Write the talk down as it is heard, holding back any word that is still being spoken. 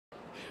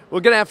Well,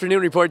 good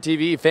afternoon, Report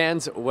TV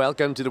fans.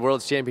 Welcome to the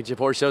World's Championship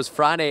Horse Show's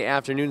Friday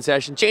afternoon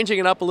session. Changing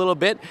it up a little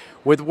bit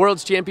with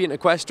World's Champion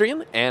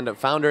Equestrian and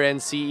founder and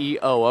CEO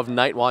of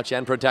NIGHTWATCH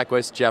and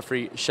Protectwist,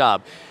 Jeffrey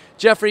Schaub.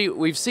 Jeffrey,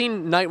 we've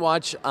seen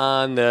NIGHTWATCH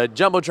on the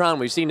Jumbotron,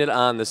 we've seen it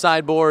on the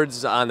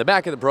sideboards, on the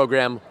back of the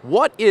program.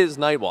 What is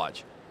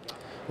NIGHTWATCH?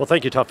 Well,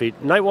 thank you, Tuffy.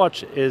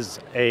 NIGHTWATCH is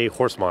a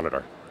horse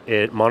monitor.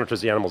 It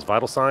monitors the animal's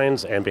vital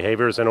signs and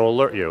behaviors and will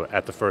alert you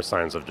at the first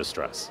signs of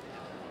distress.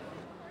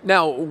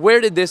 Now,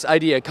 where did this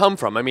idea come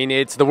from? I mean,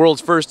 it's the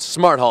world's first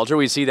smart halter.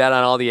 We see that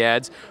on all the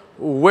ads.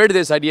 Where did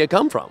this idea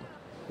come from?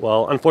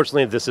 Well,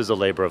 unfortunately, this is a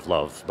labor of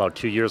love. About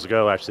 2 years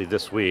ago, actually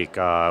this week,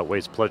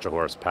 Wade's pleasure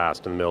horse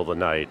passed in the middle of the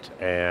night,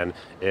 and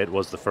it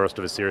was the first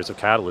of a series of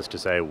catalysts to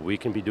say, we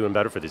can be doing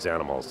better for these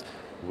animals.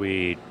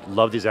 We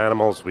love these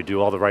animals, we do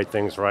all the right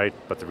things right,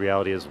 but the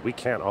reality is we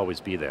can't always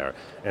be there.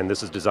 And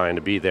this is designed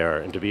to be there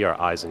and to be our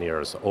eyes and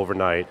ears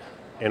overnight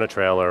in a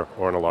trailer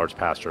or in a large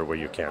pasture where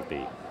you can't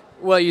be.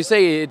 Well, you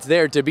say it's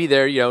there to be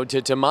there,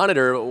 to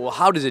monitor. Well,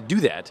 how does it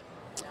do that?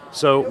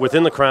 So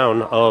within the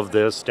crown of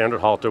this standard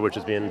halter, which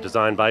is being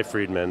designed by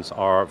Friedman's,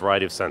 are a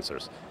variety of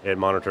sensors. It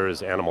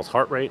monitors animals'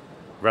 heart rate,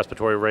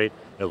 respiratory rate,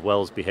 as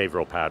well as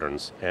behavioral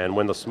patterns. And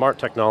when the smart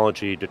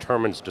technology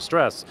determines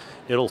distress,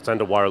 it'll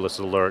send a wireless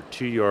alert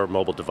to your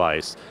mobile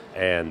device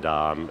and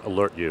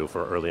alert you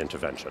for early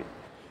intervention.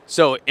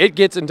 So it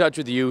gets in touch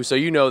with you, so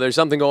you know there's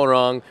something going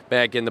wrong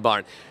back in the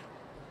barn.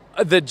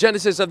 The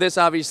genesis of this,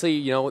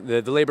 obviously,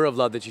 the labor of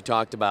love that you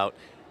talked about.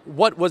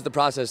 What was the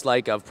process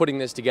like of putting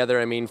this together?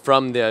 I mean,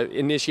 from the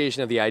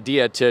initiation of the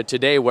idea to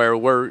today, where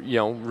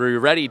we're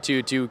ready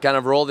to kind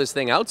of roll this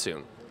thing out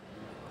soon.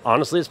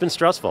 Honestly, it's been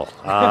stressful.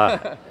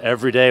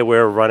 Every day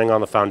we're running on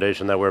the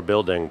foundation that we're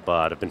building,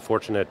 but I've been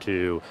fortunate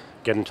to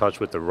get in touch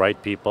with the right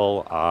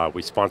people.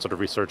 We sponsored a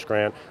research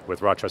grant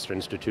with Rochester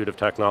Institute of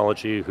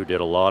Technology, who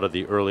did a lot of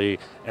the early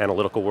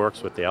analytical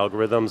works with the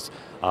algorithms.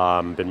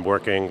 Been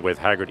working with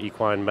Haggard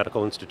Equine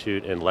Medical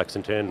Institute in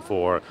Lexington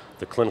for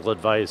the clinical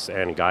advice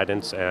and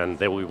guidance, and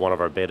they will be one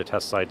of our beta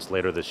test sites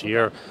later this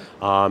year,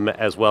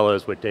 as well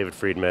as with David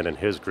Friedman and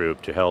his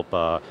group to help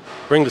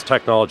bring this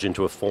technology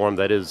into a form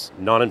that is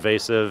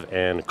non-invasive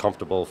and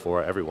comfortable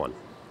for everyone.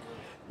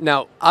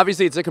 Now,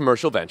 obviously it's a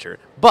commercial venture,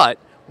 but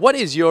what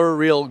is your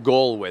real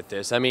goal with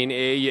this? I mean,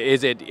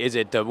 is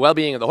it the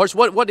well-being of the horse?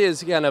 What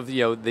is kind of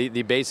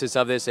the basis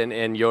of this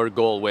and your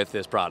goal with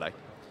this product?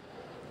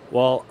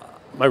 Well,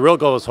 my real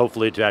goal is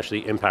hopefully to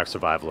actually impact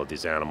survival of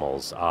these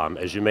animals.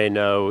 As you may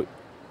know,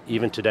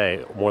 even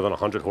today, more than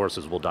 100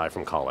 horses will die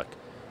from colic.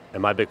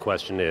 And my big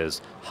question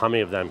is, how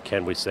many of them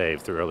can we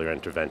save through earlier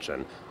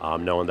intervention,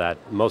 knowing that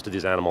most of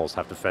these animals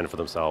have to fend for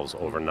themselves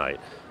overnight.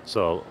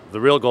 So the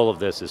real goal of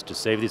this is to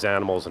save these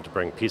animals and to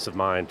bring peace of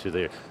mind to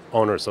the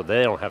owners so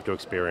they don't have to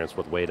experience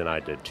what Wade and I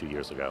did 2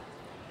 years ago.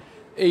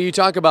 You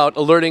talk about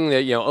alerting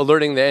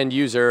the end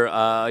user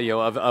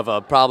of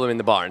a problem in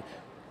the barn.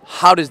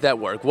 How does that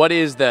work? What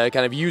is the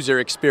kind of user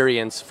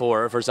experience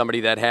for somebody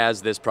that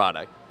has this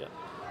product? Yeah.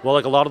 Well,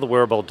 like a lot of the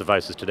wearable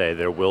devices today,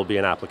 there will be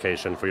an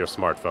application for your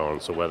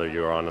smartphone. So whether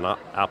you're on an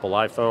Apple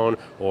iPhone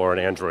or an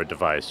Android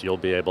device, you'll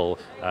be able,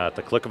 at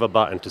the click of a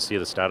button, to see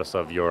the status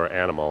of your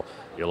animal.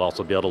 You'll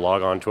also be able to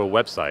log on to a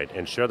website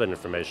and share that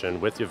information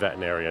with your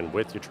veterinarian,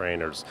 with your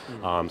trainers,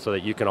 so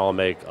that you can all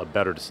make a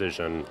better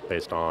decision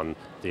based on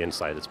the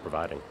insight it's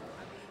providing.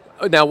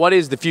 Now, what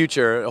is the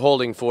future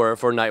holding for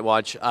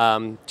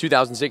NIGHTWATCH?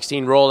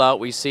 2016 rollout,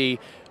 we see.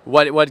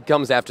 What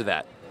comes after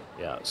that?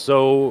 Yeah,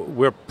 so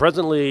we're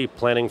presently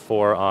planning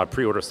for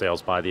pre-order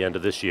sales by the end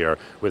of this year,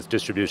 with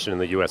distribution in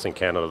the U.S. and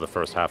Canada the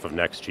first half of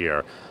next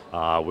year.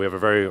 We have a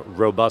very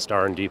robust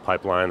R&D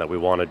pipeline that we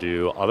want to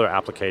do other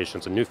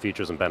applications and new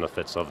features and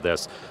benefits of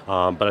this.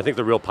 But I think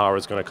the real power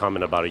is going to come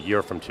in about a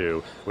year from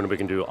two, when we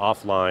can do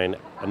offline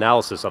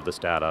analysis of this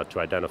data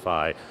to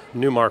identify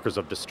new markers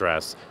of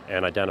distress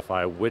and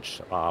identify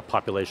which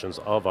populations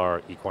of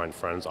our equine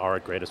friends are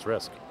at greatest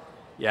risk.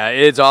 Yeah,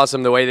 it's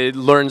awesome the way that it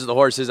learns the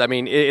horses. I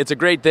mean, it's a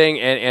great thing,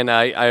 and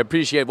I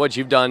appreciate what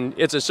you've done.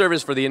 It's a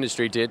service for the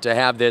industry to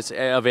have this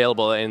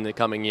available in the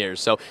coming years.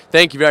 So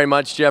thank you very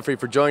much, Jeffrey,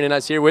 for joining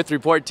us here with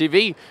Report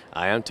TV.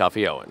 I am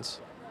Tuffy Owens.